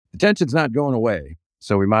tension's not going away.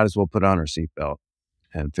 So we might as well put on our seatbelt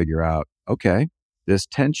and figure out, okay, this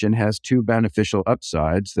tension has two beneficial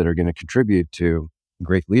upsides that are going to contribute to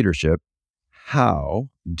great leadership. How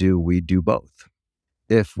do we do both?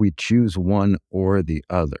 If we choose one or the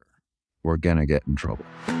other, we're going to get in trouble.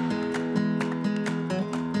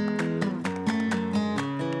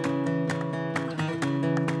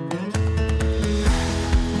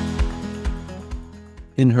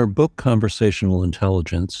 In her book, Conversational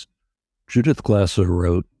Intelligence, Judith Glaser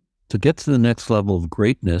wrote, "To get to the next level of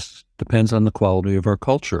greatness depends on the quality of our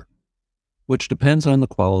culture, which depends on the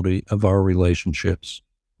quality of our relationships,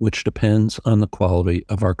 which depends on the quality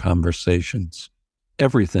of our conversations.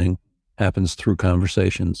 Everything happens through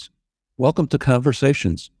conversations." Welcome to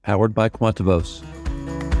Conversations, powered by Quantuvos.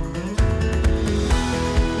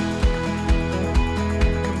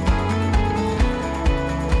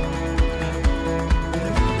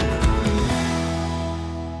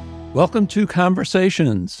 Welcome to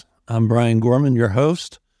Conversations. I'm Brian Gorman, your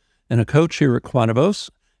host and a coach here at Quantuvos.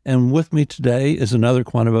 And with me today is another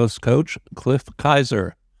Quantuvos coach, Cliff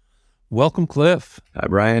Kayser. Welcome, Cliff. Hi,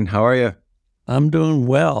 Brian. How are you? I'm doing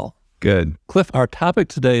well. Good. Cliff, our topic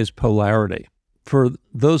today is polarity. For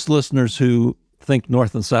those listeners who think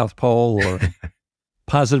North and South Pole or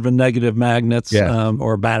positive and negative magnets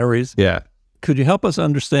or batteries, could you help us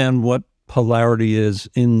understand what polarity is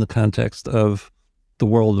in the context of the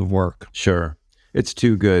world of work? Sure. It's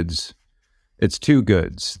two goods. It's two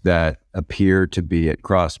goods that appear to be at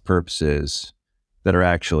cross purposes that are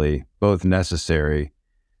actually both necessary.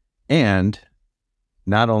 And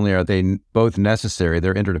not only are they both necessary,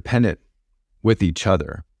 they're interdependent with each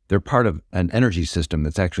other. They're part of an energy system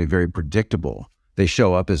that's actually very predictable. They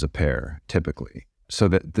show up as a pair, typically. So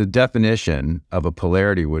that the definition of a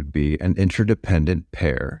polarity would be an interdependent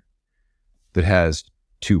pair that has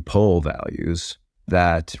two pole values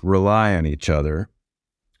that rely on each other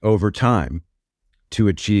over time to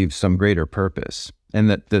achieve some greater purpose. And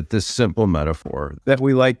that this simple metaphor that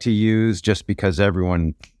we like to use just because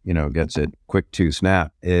everyone, gets it quick to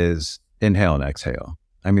snap is inhale and exhale.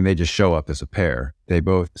 I mean, they just show up as a pair. They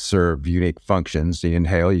both serve unique functions. You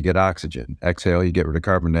inhale, you get oxygen. Exhale, you get rid of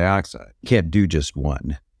carbon dioxide. You can't do just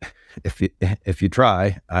one. If you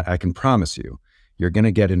try, I can promise you, you're going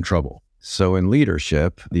to get in trouble. So in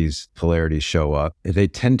leadership, these polarities show up. They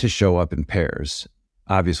tend to show up in pairs.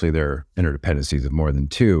 Obviously, there are interdependencies of more than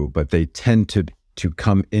two, but they tend to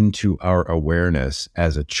come into our awareness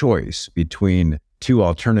as a choice between two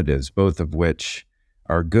alternatives, both of which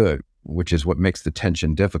are good, which is what makes the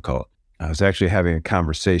tension difficult. I was actually having a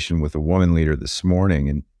conversation with a woman leader this morning,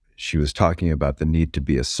 and she was talking about the need to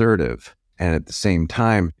be assertive. And at the same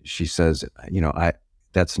time, she says,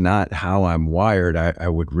 that's not how I'm wired. I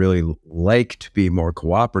would really like to be more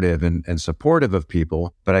cooperative and supportive of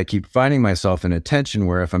people, but I keep finding myself in a tension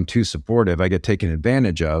where if I'm too supportive, I get taken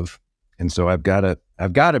advantage of. And so I've got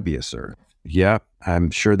to be assertive. Yeah,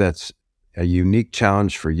 I'm sure that's a unique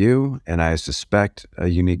challenge for you. And I suspect a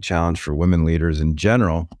unique challenge for women leaders in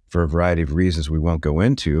general for a variety of reasons we won't go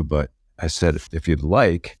into. But I said, if you'd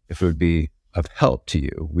like, if it would be of help to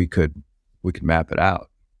you, we could map it out.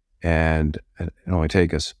 And it only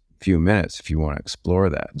take us a few minutes if you want to explore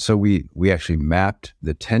that. So we actually mapped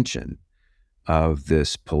the tension of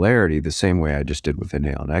this polarity the same way I just did with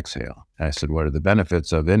inhale and exhale. And I said, what are the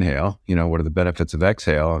benefits of inhale? What are the benefits of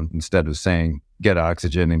exhale? And instead of saying, get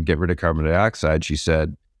oxygen and get rid of carbon dioxide, she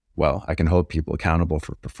said, well, I can hold people accountable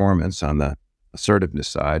for performance on the assertiveness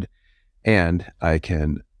side, and I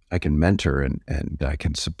can mentor and I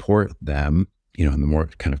can support them, in the more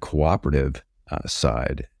kind of cooperative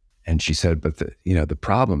side. And she said, but the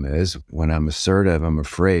problem is when I'm assertive, I'm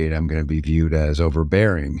afraid I'm going to be viewed as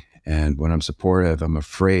overbearing. And when I'm supportive, I'm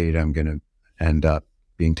afraid I'm going to end up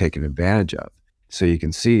being taken advantage of. So you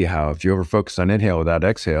can see how if you overfocus on inhale without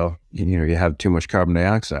exhale, you have too much carbon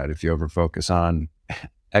dioxide. If you overfocus on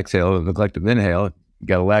exhale and neglect of inhale, you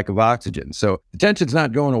got a lack of oxygen. So the tension's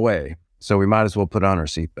not going away. So we might as well put on our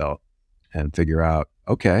seatbelt and figure out,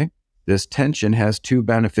 okay, this tension has two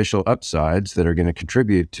beneficial upsides that are going to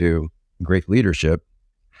contribute to great leadership.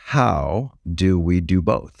 How do we do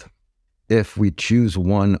both? If we choose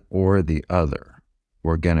one or the other,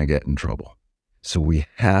 we're going to get in trouble. So we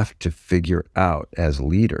have to figure out as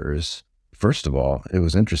leaders, first of all, it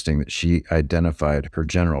was interesting that she identified her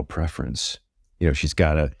general preference.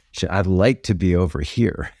 I'd like to be over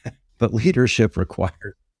here, but leadership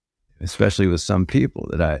requires, especially with some people,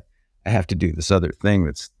 that I have to do this other thing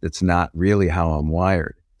that's not really how I'm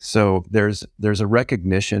wired. So there's a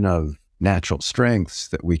recognition of natural strengths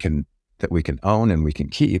that we can own and we can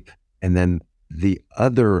keep. And then the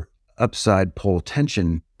other upside pole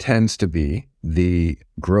tension tends to be the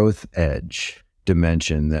growth edge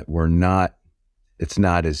dimension that it's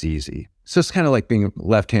not as easy. So it's kind of like being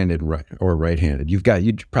left-handed or right-handed. You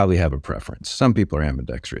probably have a preference. Some people are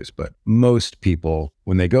ambidextrous, but most people,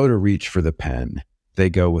 when they go to reach for the pen, they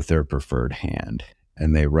go with their preferred hand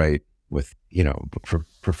and they write with,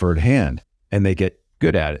 preferred hand, and they get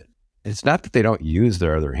good at it. It's not that they don't use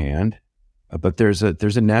their other hand, but there's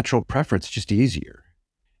a natural preference, just easier.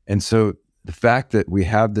 And so the fact that we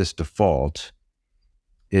have this default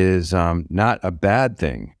is not a bad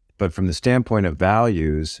thing. But from the standpoint of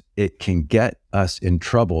values, it can get us in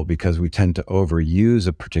trouble because we tend to overuse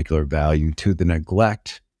a particular value to the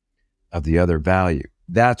neglect of the other value.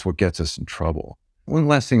 That's what gets us in trouble. One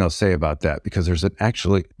last thing I'll say about that, because there's an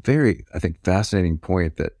actually very, I think, fascinating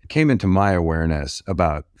point that came into my awareness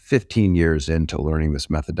about 15 years into learning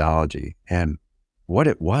this methodology. And what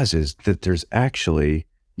it was is that there's actually,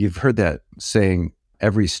 you've heard that saying,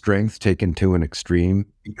 every strength taken to an extreme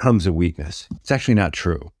becomes a weakness. It's actually not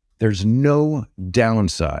true. There's no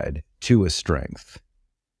downside to a strength.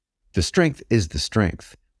 The strength is the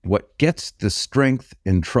strength. What gets the strength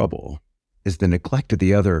in trouble is the neglect of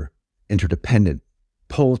the other interdependent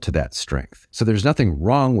pull to that strength. So there's nothing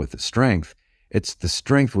wrong with the strength. It's the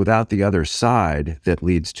strength without the other side that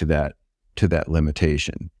leads to that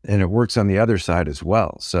limitation. And it works on the other side as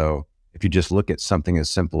well. So if you just look at something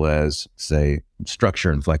as simple as, say,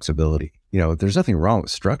 structure and flexibility, there's nothing wrong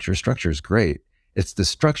with structure. Structure is great. It's the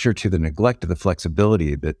structure to the neglect of the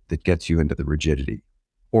flexibility that gets you into the rigidity.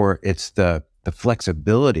 Or it's the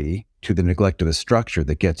flexibility to the neglect of the structure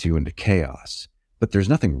that gets you into chaos. But there's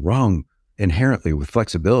nothing wrong inherently with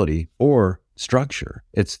flexibility or structure.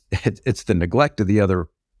 It's the neglect of the other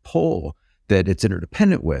pole that it's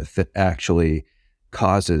interdependent with that actually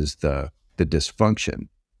causes the dysfunction.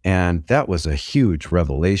 And that was a huge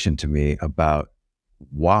revelation to me about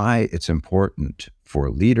why it's important for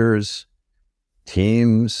leaders,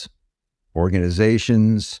 teams,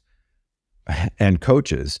 organizations, and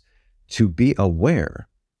coaches to be aware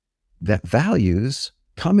that values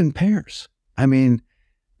come in pairs. I mean,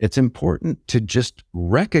 it's important to just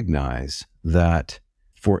recognize that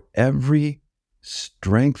for every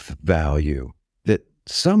strength value, that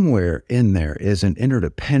somewhere in there is an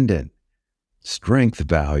interdependent strength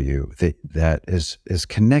value that is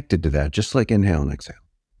connected to that, just like inhale and exhale.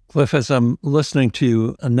 Cliff, as I'm listening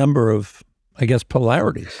to a number of,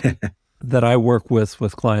 polarities that I work with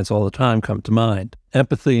clients all the time come to mind.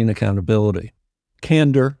 Empathy and accountability,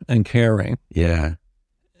 candor and caring. Yeah.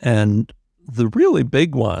 And the really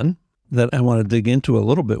big one that I want to dig into a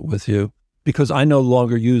little bit with you, because I no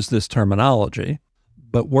longer use this terminology,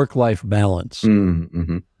 but work-life balance.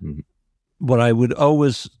 Mm-hmm. Mm-hmm. What I would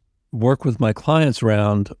always work with my clients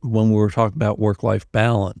around when we were talking about work-life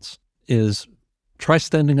balance is try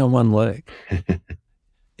standing on one leg.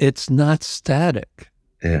 It's not static.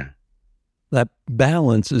 Yeah. That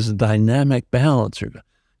balance is a dynamic balance. You're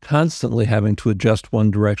constantly having to adjust one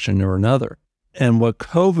direction or another. And what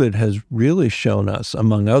COVID has really shown us,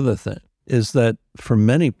 among other things, is that for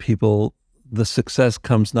many people, the success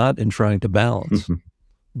comes not in trying to balance,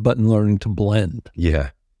 but in learning to blend. Yeah.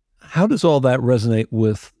 How does all that resonate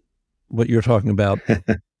with what you're talking about,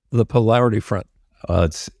 the polarity front?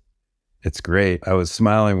 It's great. I was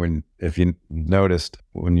smiling if you noticed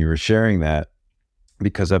when you were sharing that,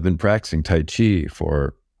 because I've been practicing Tai Chi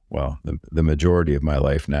for, the majority of my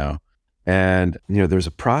life now. And, there's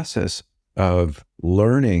a process of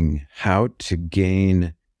learning how to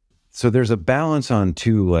gain. So there's a balance on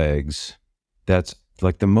two legs that's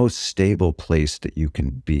like the most stable place that you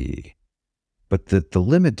can be. But the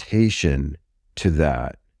limitation to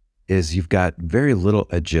that is you've got very little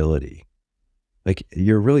agility. Like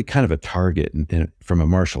you're really kind of a target from a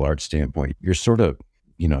martial arts standpoint. You're sort of,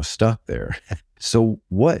 stuck there. So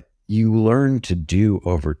what you learn to do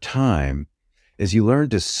over time is you learn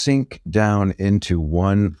to sink down into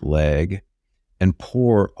one leg and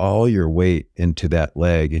pour all your weight into that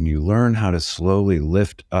leg. And you learn how to slowly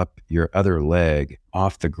lift up your other leg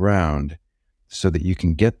off the ground so that you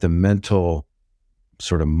can get the mental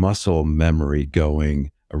sort of muscle memory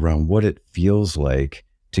going around what it feels like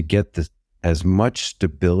to get as much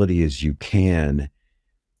stability as you can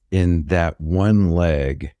in that one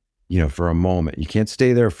leg, for a moment. You can't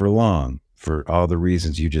stay there for long for all the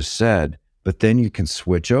reasons you just said, but then you can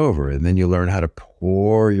switch over and then you learn how to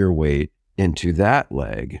pour your weight into that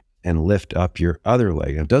leg and lift up your other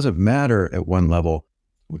leg. And it doesn't matter at one level,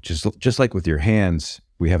 which is just like with your hands,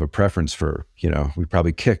 we have a preference for, we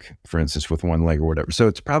probably kick, for instance, with one leg or whatever. So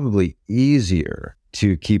it's probably easier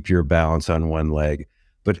to keep your balance on one leg.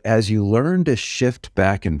 But as you learn to shift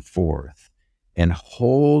back and forth and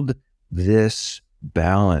hold this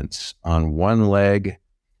balance on one leg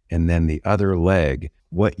and then the other leg,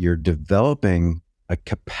 what you're developing a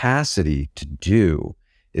capacity to do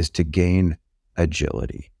is to gain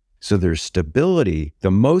agility. So there's stability,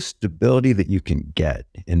 the most stability that you can get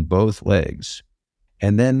in both legs.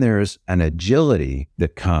 And then there's an agility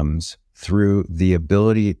that comes through the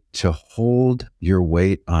ability to hold your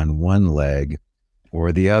weight on one leg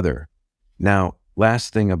or the other. Now,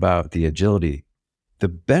 last thing about the agility, the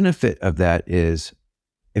benefit of that is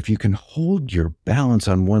if you can hold your balance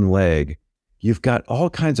on one leg, you've got all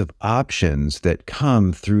kinds of options that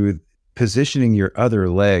come through positioning your other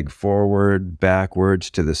leg forward, backwards,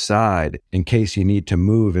 to the side in case you need to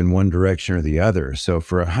move in one direction or the other. So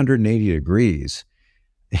for 180 degrees,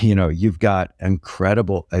 you've got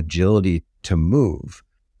incredible agility to move.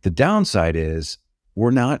 The downside is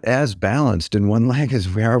we're not as balanced in one leg as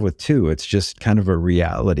we are with two. It's just kind of a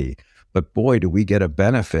reality. But boy, do we get a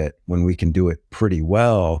benefit when we can do it pretty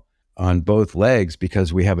well on both legs,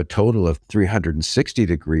 because we have a total of 360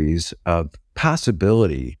 degrees of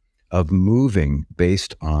possibility of moving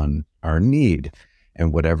based on our need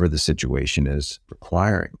and whatever the situation is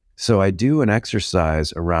requiring. So I do an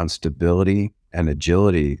exercise around stability and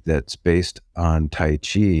agility that's based on Tai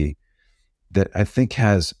Chi that I think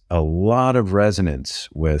has a lot of resonance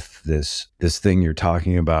with this thing you're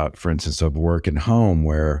talking about, for instance, of work and home,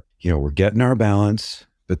 where, we're getting our balance,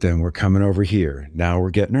 but then we're coming over here. Now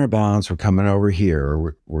we're getting our balance, we're coming over here,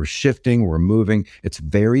 or we're shifting, we're moving. It's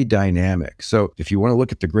very dynamic. So if you want to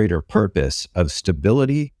look at the greater purpose of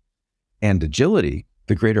stability and agility,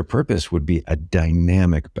 the greater purpose would be a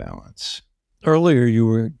dynamic balance. Earlier, you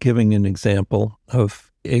were giving an example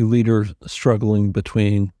of a leader struggling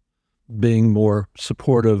between being more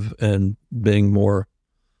supportive and being more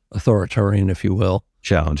authoritarian, if you will.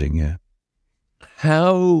 Challenging, yeah.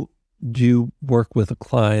 How do you work with the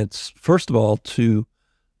clients, first of all, to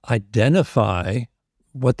identify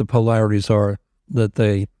what the polarities are that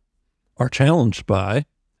they are challenged by?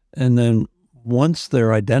 And then once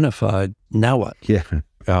they're identified, now what? Yeah.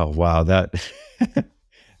 Oh, wow. That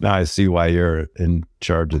now I see why you're in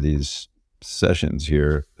charge of these sessions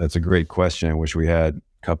here. That's a great question. I wish we had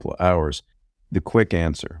a couple of hours. The quick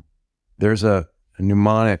answer. There's a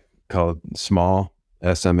mnemonic called SMALL,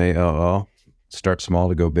 SMALL, start small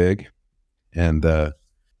to go big. And the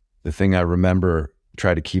thing I remember,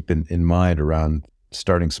 try to keep in mind around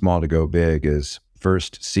starting small to go big is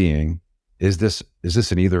first seeing, is this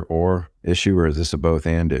an either or issue, or is this a both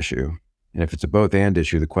and issue? And if it's a both and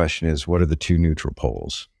issue, the question is, what are the two neutral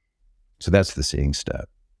poles? So that's the seeing step.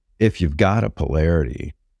 If you've got a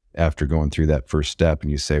polarity after going through that first step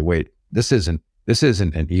and you say, wait, this isn't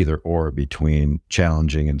an either or between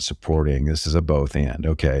challenging and supporting, this is a both and.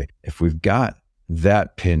 Okay, if we've got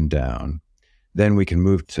that pinned down, then we can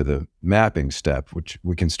move to the mapping step, which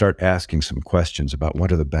we can start asking some questions about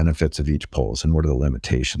what are the benefits of each pole and what are the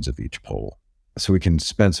limitations of each pole. So we can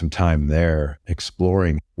spend some time there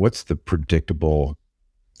exploring what's the predictable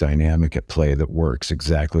dynamic at play that works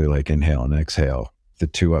exactly like inhale and exhale, the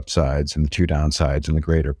two upsides and the two downsides and the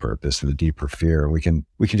greater purpose and the deeper fear. We can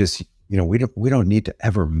just, we don't need to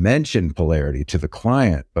ever mention polarity to the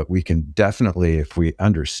client, but we can definitely, if we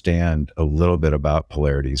understand a little bit about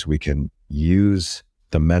polarities, we can use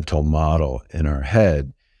the mental model in our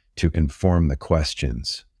head to inform the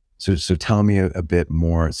questions. So tell me a bit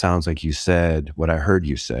more. It sounds like you said, what I heard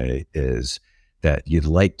you say is that you'd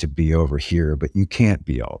like to be over here, but you can't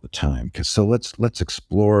be all the time. So let's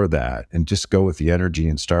explore that and just go with the energy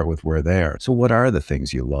and start with where they are. So what are the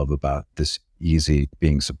things you love about this easy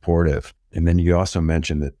being supportive? And then you also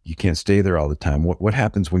mentioned that you can't stay there all the time. What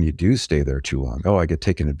happens when you do stay there too long? Oh, I get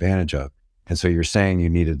taken advantage of. And so you're saying you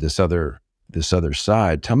needed this other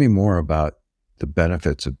side. Tell me more about the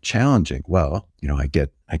benefits of challenging. Well, I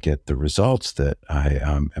get the results that I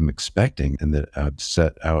am expecting and that I've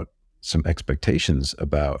set out some expectations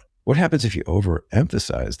about. What happens if you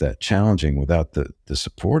overemphasize that challenging without the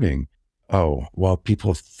supporting? Oh, well,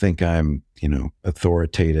 people think I'm,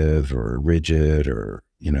 authoritative or rigid or,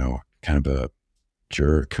 kind of a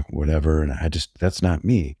jerk, whatever. And that's not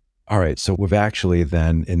me. All right. So we've actually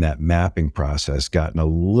then in that mapping process gotten a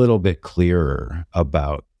little bit clearer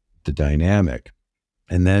about the dynamic.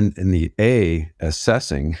 And then in the A,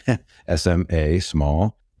 assessing, SMA,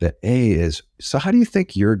 small, the A is, so how do you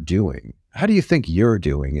think you're doing? How do you think you're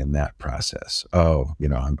doing in that process? Oh,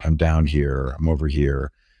 I'm down here, I'm over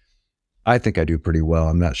here. I think I do pretty well.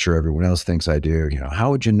 I'm not sure everyone else thinks I do.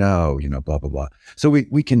 How would you know? Blah, blah, blah. So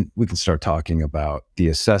we can start talking about the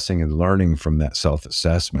assessing and learning from that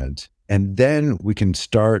self-assessment. And then we can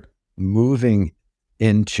start moving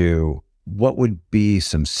into what would be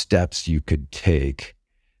some steps you could take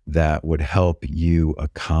that would help you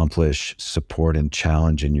accomplish support and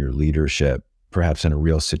challenge in your leadership, perhaps in a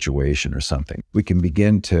real situation or something? We can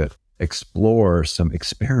begin to explore some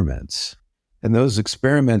experiments. And those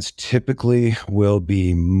experiments typically will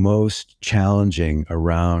be most challenging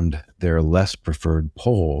around their less preferred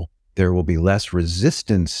pole. There will be less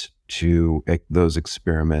resistance to those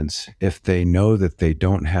experiments if they know that they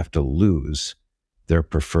don't have to lose their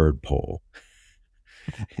preferred pole.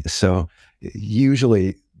 So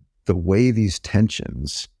usually the way these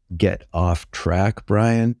tensions get off track,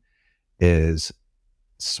 Brian, is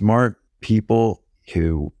smart people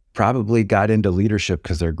who probably got into leadership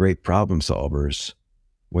because they're great problem solvers.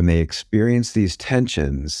 When they experience these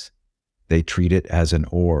tensions, they treat it as an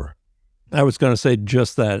or. I was going to say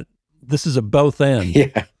just that. This is a both and,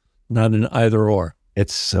 Yeah. not an either or.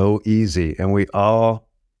 It's so easy, and we all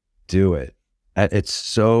do it. It's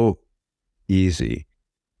so easy.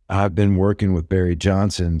 I've been working with Barry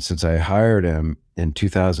Johnson since I hired him in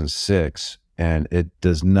 2006, and it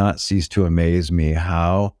does not cease to amaze me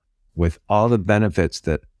how, with all the benefits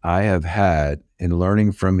that I have had in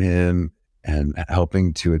learning from him and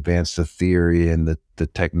helping to advance the theory and the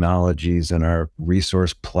technologies and our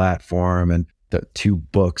resource platform and the 2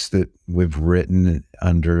 books that we've written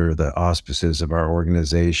under the auspices of our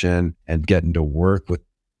organization, and getting to work with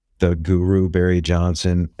the guru Barry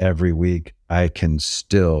Johnson every week, I can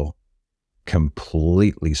still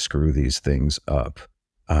completely screw these things up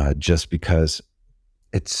just because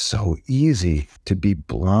it's so easy to be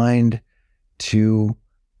blind to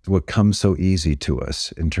what comes so easy to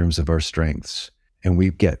us in terms of our strengths. And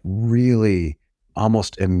we get really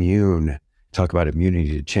almost immune. Talk about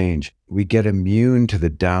immunity to change. We get immune to the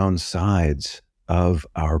downsides of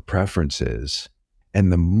our preferences.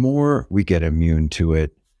 And the more we get immune to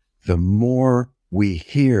it, the more we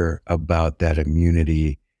hear about that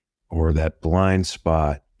immunity or that blind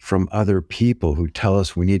spot from other people who tell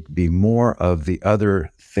us we need to be more of the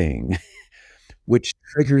other thing, which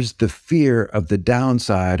triggers the fear of the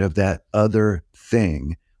downside of that other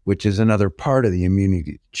thing, which is another part of the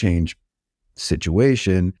immunity change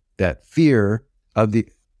situation. That fear of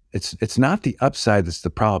it's not the upside that's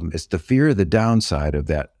the problem. It's the fear of the downside of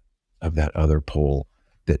that other pole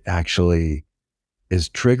that actually is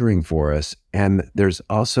triggering for us. And there's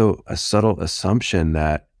also a subtle assumption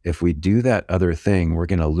that if we do that other thing, we're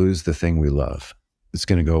going to lose the thing we love. It's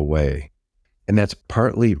going to go away. And that's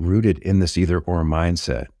partly rooted in this either or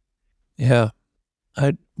mindset. Yeah.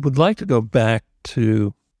 I would like to go back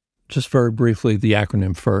to just very briefly the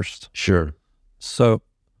acronym first. Sure. So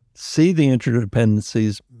see the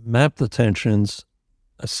interdependencies, map the tensions,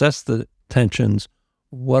 assess the tensions.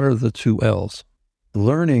 What are the 2 L's?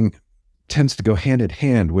 Learning tends to go hand in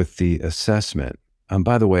hand with the assessment.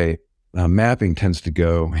 By the way, mapping tends to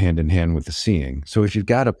go hand in hand with the seeing. So if you've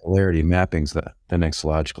got a polarity, mapping's the next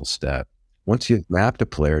logical step. Once you've mapped a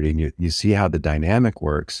polarity and you see how the dynamic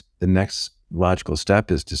works, the next logical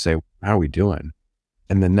step is to say, how are we doing?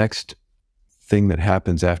 And the next thing that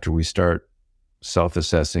happens after we start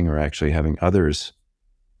self-assessing or actually having others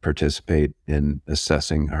participate in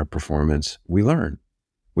assessing our performance, we learn.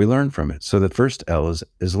 We learn from it. So the first L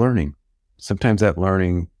is learning. Sometimes that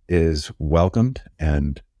learning is welcomed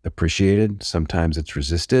and appreciated. Sometimes it's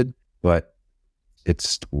resisted, but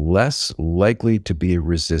it's less likely to be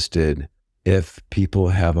resisted if people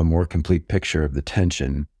have a more complete picture of the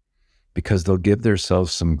tension, because they'll give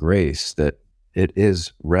themselves some grace that it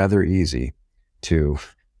is rather easy to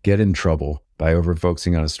get in trouble by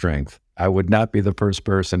over-focusing on a strength. I would not be the first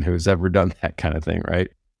person who's ever done that kind of thing, right?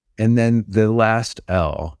 And then the last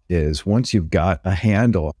L is once you've got a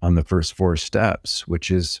handle on the first 4 steps,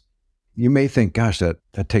 which is, you may think, gosh, that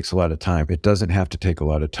takes a lot of time. It doesn't have to take a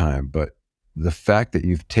lot of time, but the fact that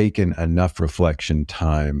you've taken enough reflection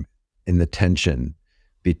time in the tension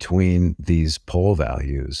between these pole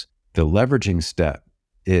values, the leveraging step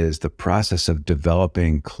is the process of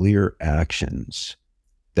developing clear actions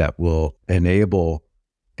that will enable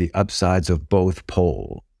the upsides of both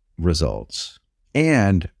pole results.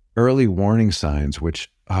 And early warning signs,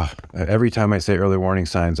 which every time I say early warning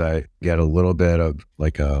signs, I get a little bit of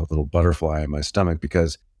like a little butterfly in my stomach,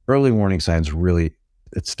 because early warning signs really,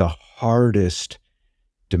 it's the hardest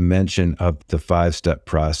dimension of the 5-step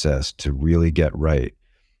process to really get right.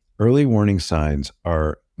 Early warning signs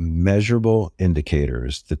are measurable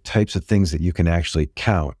indicators, the types of things that you can actually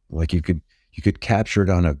count. Like you could capture it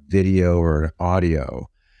on a video or an audio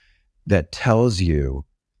that tells you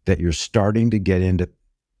that you're starting to get into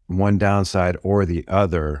one downside or the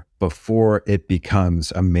other before it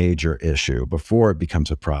becomes a major issue, before it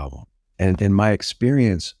becomes a problem. And in my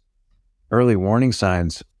experience, early warning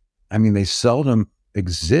signs, I mean, they seldom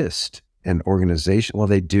exist in organization. Well,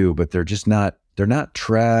 they do, but they're not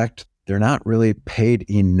tracked. They're not really paid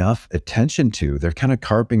enough attention to. They're kind of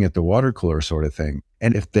carping at the water cooler sort of thing.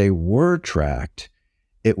 And if they were tracked,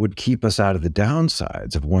 it would keep us out of the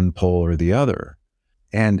downsides of one pole or the other.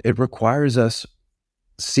 And it requires us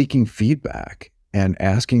seeking feedback and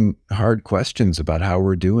asking hard questions about how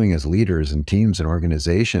we're doing as leaders and teams and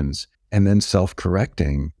organizations, and then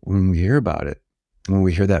self-correcting when we hear about it, when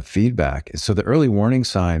we hear that feedback. So the early warning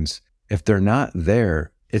signs, if they're not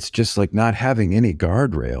there, it's just like not having any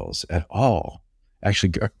guardrails at all. Actually,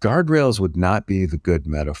 guardrails would not be the good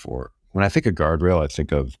metaphor. When I think of guardrail, I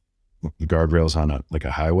think of guardrails on a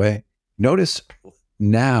highway. Notice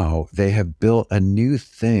now they have built a new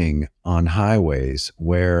thing on highways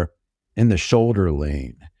where in the shoulder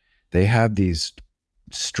lane, they have these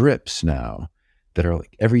strips now that are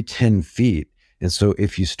like every 10 feet. And so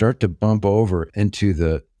if you start to bump over into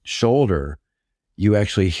the shoulder, you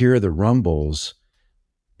actually hear the rumbles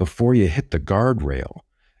before you hit the guardrail.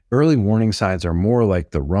 Early warning signs are more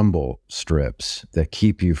like the rumble strips that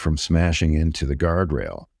keep you from smashing into the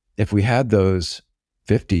guardrail. If we had those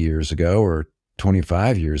 50 years ago or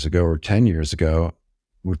 25 years ago or 10 years ago,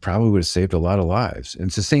 we probably would have saved a lot of lives. And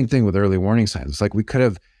it's the same thing with early warning signs. It's like we could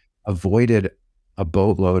have avoided a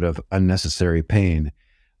boatload of unnecessary pain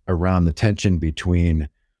around the tension between,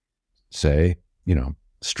 say,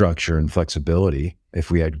 structure and flexibility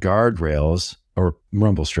if we had guardrails or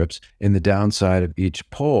rumble strips in the downside of each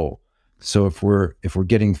pole. So if we're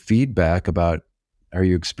getting feedback about, are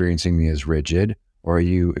you experiencing me as rigid or are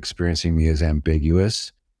you experiencing me as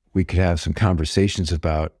ambiguous? We could have some conversations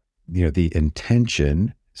about, the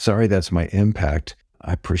intention. Sorry, that's my impact.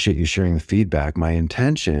 I appreciate you sharing the feedback. My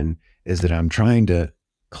intention is that I'm trying to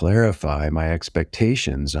clarify my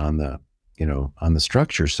expectations on the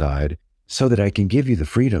structure side so that I can give you the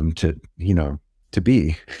freedom to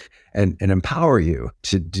be and empower you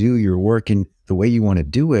to do your work in the way you want to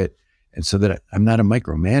do it. And so that I'm not a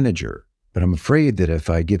micromanager, but I'm afraid that if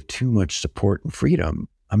I give too much support and freedom,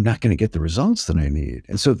 I'm not going to get the results that I need.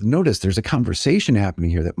 And so notice there's a conversation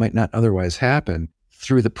happening here that might not otherwise happen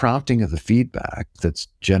through the prompting of the feedback that's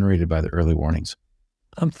generated by the early warnings.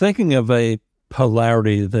 I'm thinking of a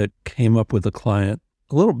polarity that came up with a client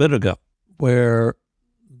a little bit ago, where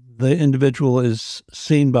the individual is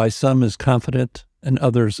seen by some as confident and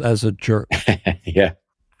others as a jerk. Yeah.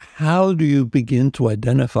 How do you begin to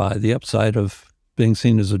identify the upside of being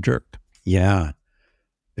seen as a jerk? Yeah.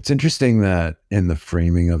 It's interesting that in the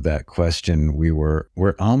framing of that question,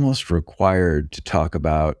 we're almost required to talk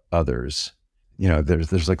about others.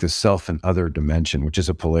 There's like this self and other dimension, which is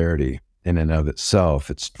a polarity in and of itself.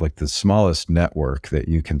 It's like the smallest network that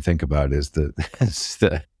you can think about is it's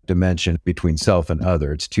the dimension between self and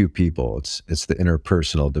other. It's two people. It's the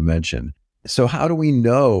interpersonal dimension. So how do we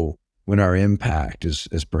know when our impact is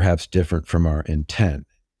perhaps different from our intent?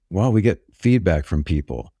 Well, we get feedback from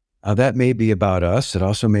people. That may be about us. It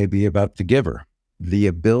also may be about the giver. The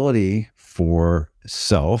ability for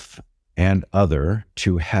self and other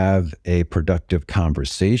to have a productive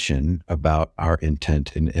conversation about our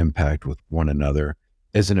intent and impact with one another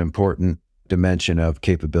is an important dimension of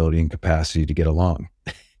capability and capacity to get along.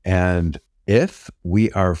 And if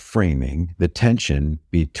we are framing the tension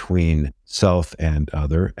between self and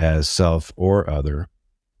other as self or other,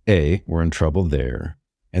 we're in trouble there.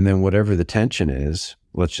 And then whatever the tension is,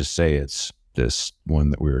 let's just say it's this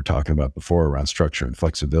one that we were talking about before around structure and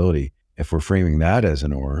flexibility. If we're framing that as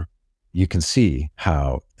an or, you can see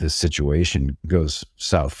how this situation goes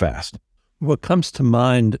south fast. What comes to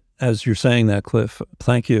mind as you're saying that, Cliff,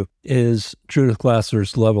 thank you, is Judith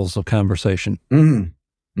Glaser's levels of conversation.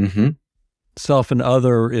 Mm-hmm. Mm-hmm. Self and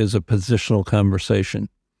other is a positional conversation.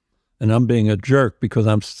 And I'm being a jerk because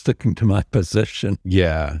I'm sticking to my position.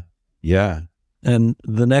 Yeah. Yeah. And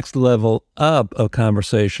the next level up of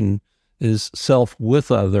conversation is self with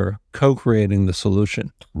other, co-creating the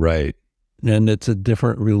solution. Right. And it's a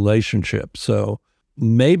different relationship. So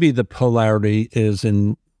maybe the polarity is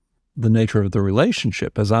in the nature of the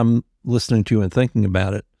relationship as I'm listening to you and thinking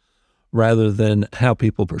about it, rather than how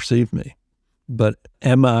people perceive me. But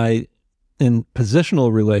am I in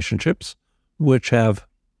positional relationships, which have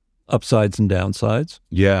upsides and downsides?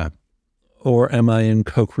 Yeah. Or am I in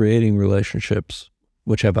co-creating relationships,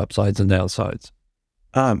 which have upsides and downsides?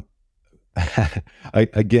 I'm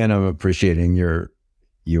appreciating your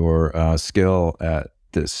skill at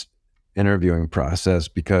this interviewing process,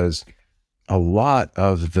 because a lot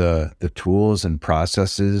of the tools and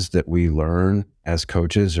processes that we learn as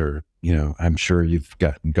coaches are, I'm sure you've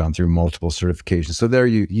gone through multiple certifications. So there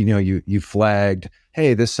you flagged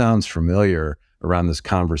hey, this sounds familiar around this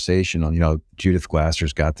conversation on, Judith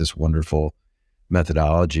Glasser's got this wonderful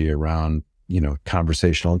methodology around,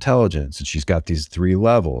 conversational intelligence. And she's got these 3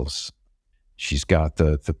 levels. She's got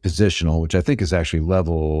the positional, which I think is actually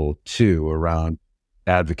level 2 around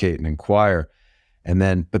advocate and inquire. And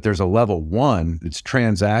then, but there's a level 1, it's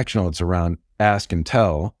transactional. It's around ask and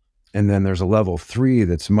tell. And then there's a level 3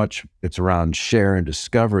 it's around share and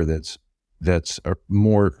discover. That's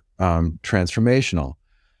more transformational.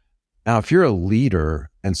 Now, if you're a leader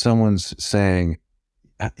and someone's saying,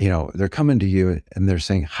 they're coming to you and they're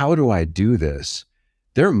saying, how do I do this?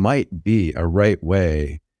 There might be a right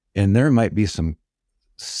way, and there might be some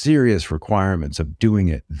serious requirements of doing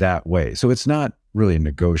it that way. So it's not really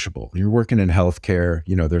negotiable. You're working in healthcare,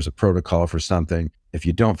 there's a protocol for something. If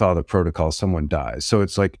you don't follow the protocol, someone dies. So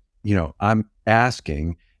it's like, I'm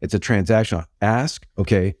asking, it's a transactional ask,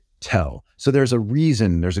 okay, tell. So there's a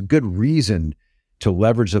good reason to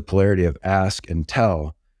leverage the polarity of ask and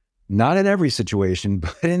tell, not in every situation,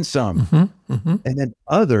 but in some. And then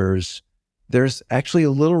others, there's actually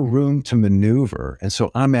a little room to maneuver. And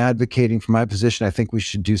so I'm advocating for my position. I think we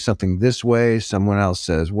should do something this way. Someone else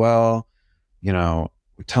says, well,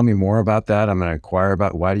 tell me more about that. I'm going to inquire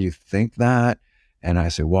about, why do you think that? And I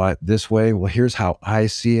say, well, this way. Well, here's how I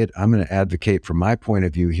see it. I'm going to advocate from my point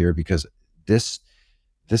of view here, because this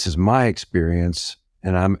is my experience.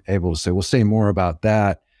 And I'm able to say, well, say more about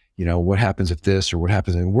that. What happens if this, or what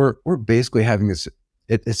happens? And we're basically having this,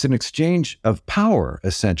 it's an exchange of power,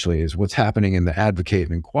 essentially, is what's happening in the advocate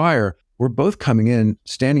and inquire. We're both coming in,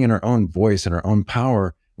 standing in our own voice and our own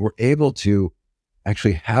power. We're able to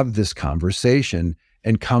actually have this conversation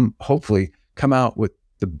and hopefully come out with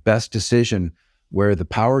the best decision, where the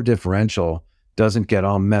power differential doesn't get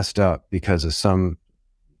all messed up because of some,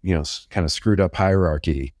 kind of screwed up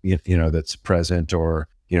hierarchy, that's present, or,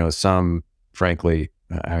 some, frankly,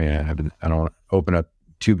 I don't want to open up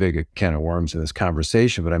too big a can of worms in this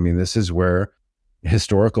conversation, but this is where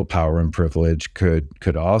historical power and privilege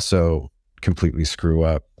could also completely screw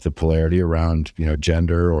up the polarity around,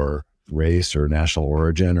 gender or race or national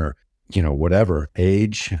origin, or, whatever,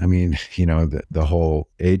 age. The whole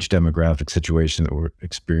age demographic situation that we're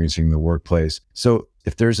experiencing in the workplace. So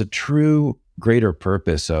if there's a true greater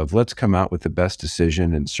purpose of, let's come out with the best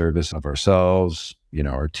decision in service of ourselves,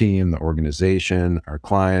 our team, the organization, our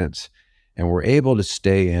clients, and we're able to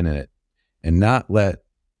stay in it and not let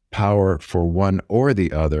power for one or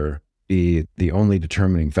the other be the only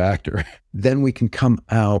determining factor, then we can come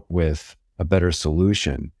out with a better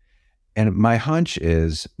solution. And my hunch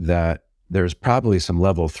is that there's probably some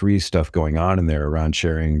level 3 stuff going on in there around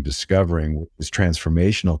sharing and discovering, this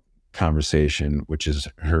transformational conversation, which is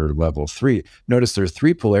her level 3. Notice there's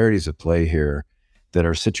 3 polarities at play here that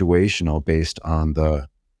are situational based on the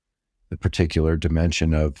particular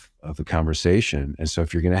dimension of the conversation. And so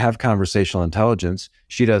if you're going to have conversational intelligence,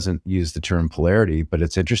 she doesn't use the term polarity, but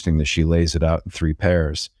it's interesting that she lays it out in 3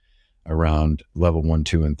 pairs around level 1,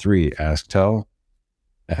 2, and 3, ask, tell,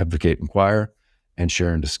 advocate, inquire, and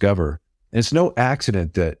share and discover. And it's no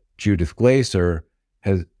accident that Judith Glaser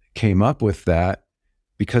came up with that,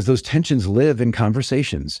 because those tensions live in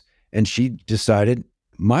conversations. And she decided,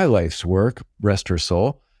 my life's work, rest her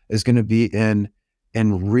soul, is going to be in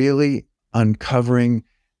really uncovering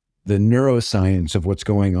the neuroscience of what's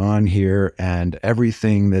going on here, and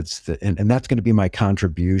everything and that's going to be my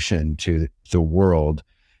contribution to the world,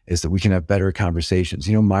 is that we can have better conversations.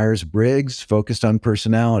 Myers-Briggs focused on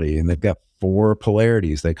personality, and they've got 4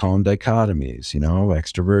 polarities. They call them dichotomies,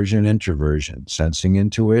 extroversion, introversion, sensing,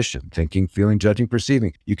 intuition, thinking, feeling, judging,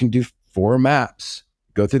 perceiving. You can do 4 maps,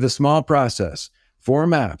 go through the small process, 4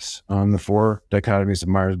 maps on the 4 dichotomies of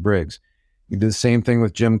Myers-Briggs. You do the same thing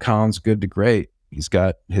with Jim Collins' good to great. He's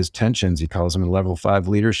got his tensions. He calls them level 5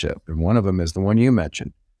 leadership. And one of them is the one you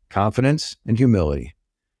mentioned, confidence and humility.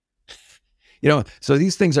 So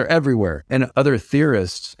these things are everywhere. And other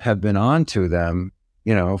theorists have been onto them,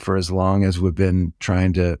 for as long as we've been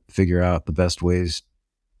trying to figure out the best ways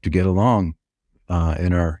to get along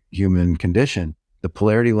in our human condition. The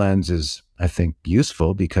polarity lens is, I think,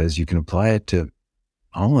 useful because you can apply it to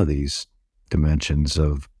all of these dimensions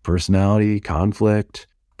of personality, conflict,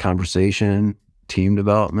 conversation, team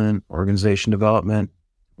development, organization development.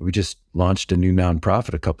 We just launched a new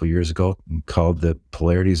nonprofit a couple of years ago called the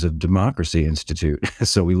Polarities of Democracy Institute.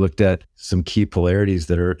 So we looked at some key polarities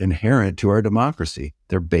that are inherent to our democracy.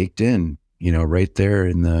 They're baked in, right there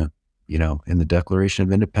in the Declaration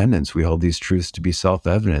of Independence. We hold these truths to be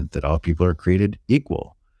self-evident, that all people are created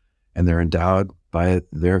equal, and they're endowed by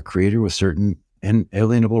their creator with certain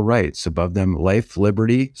inalienable rights. Above them, life,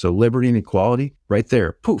 liberty. So liberty and equality, right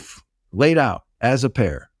there, poof, laid out. as a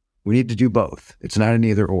pair. We need to do both. It's not an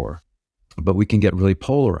either or, but we can get really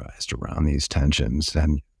polarized around these tensions,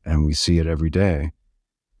 and we see it every day.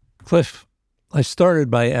 Cliff, I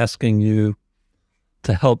started by asking you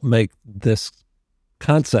to help make this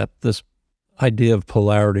concept, this idea of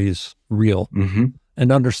polarities real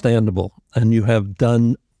and understandable. And you have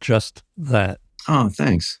done just that. Oh,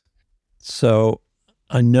 thanks. So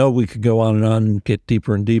I know we could go on and get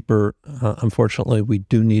deeper and deeper. Unfortunately, we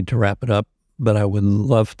do need to wrap it up, but I would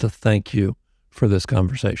love to thank you for this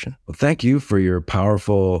conversation. Well, thank you for your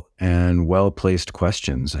powerful and well-placed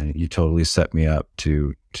questions. You totally set me up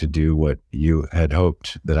to do what you had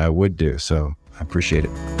hoped that I would do. So I appreciate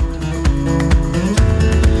it.